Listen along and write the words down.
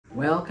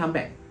Welcome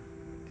back.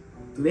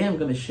 Today I'm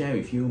going to share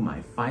with you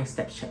my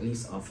 5-step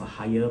checklist of a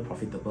higher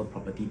profitable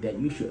property that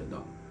you should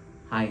adopt.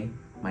 Hi,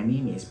 my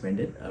name is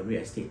Brendan, a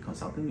real estate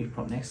consultant with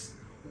PropNext.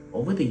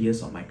 Over the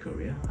years of my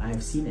career, I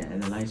have seen and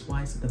analyzed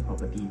why certain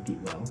property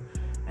did well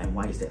and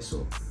why is that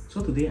so.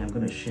 So today I'm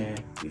going to share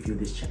with you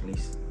this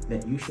checklist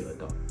that you should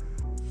adopt.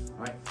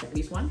 Alright,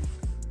 checklist 1,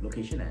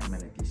 location and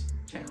amenities.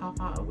 Check how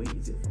far away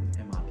is it from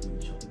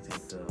MRT, shopping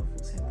center,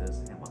 food centers,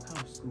 and what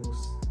kind of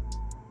schools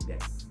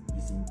that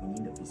is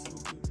within the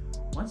vicinity.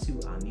 Once you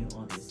are near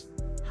all this,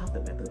 half the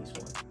battle is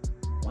won.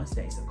 Once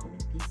there is a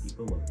community,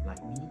 people will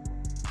likely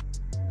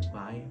to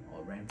buy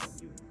or rent from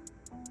you.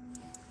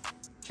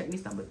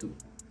 Checklist number 2,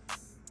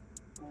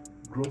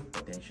 growth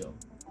potential.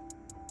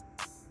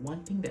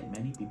 One thing that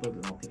many people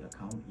do not take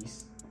account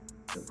is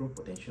the growth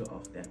potential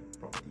of that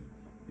property.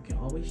 You can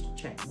always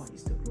check what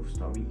is the growth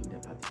story in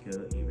that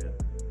particular area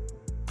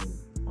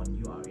on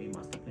URA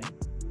master plan.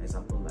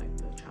 Example like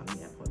the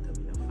Changi Airport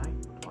Terminal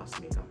 5, Tuas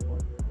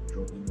Megaport,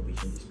 Jurong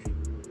Innovation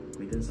District,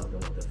 Greater Southern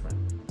Waterfront.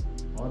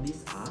 All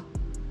these are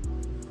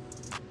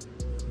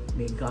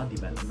mega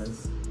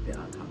developments that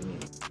are coming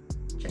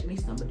in.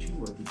 Checklist number 3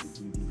 will be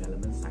the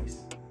development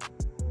size.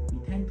 We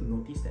tend to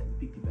notice that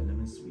big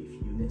developments with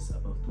units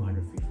above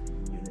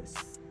 250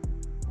 units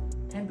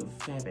tend to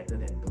fare better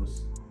than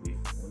those with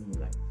only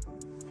like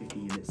 50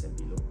 units and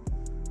below,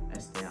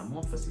 as there are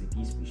more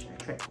facilities which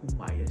attract home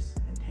buyers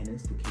and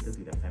tenants to cater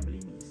to their family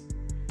needs.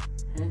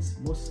 Hence,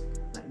 most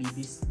likely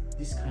this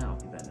kind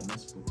of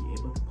developments will be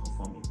able to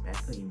perform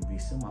better in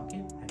resale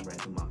market and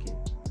rental market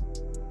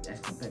as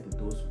compared to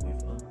those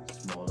with a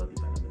smaller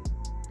development.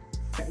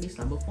 Checklist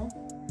number 4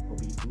 will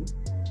be to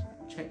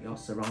check your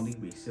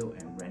surrounding resale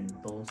and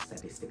rental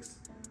statistics.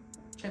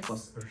 Check for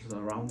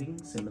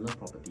surrounding similar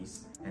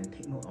properties and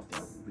take note of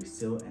their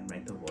resale and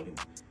rental volume.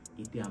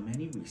 If there are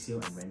many resale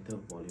and rental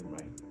volume,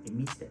 right, it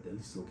means that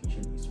this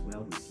location is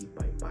well received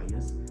by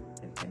buyers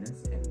and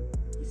tenants and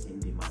is in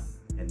demand,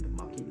 and the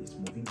market is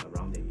moving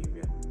around the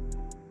area.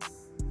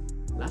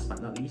 Last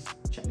but not least,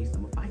 checklist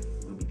number 5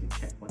 will be to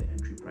check for the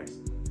entry price.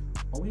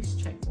 Always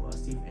check for a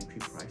safe entry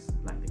price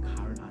like the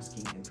current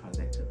asking and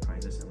transacted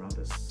prices around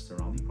the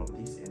surrounding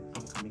properties and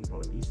upcoming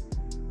properties,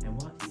 and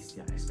what is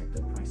their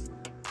expected price.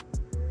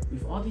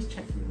 With all these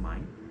checks in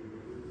mind,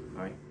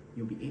 alright,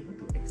 you'll be able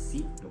to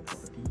exceed your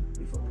property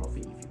with a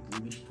profit if you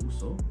do wish to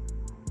so.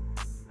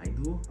 I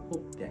do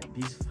hope that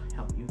this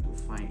helped you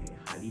to find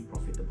a highly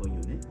profitable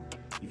unit.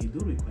 If you do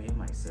require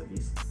my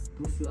service,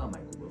 do fill out my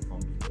Google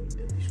form below in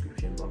the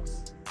description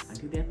box.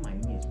 Until then, my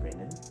name is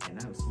Brendan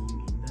and I will see you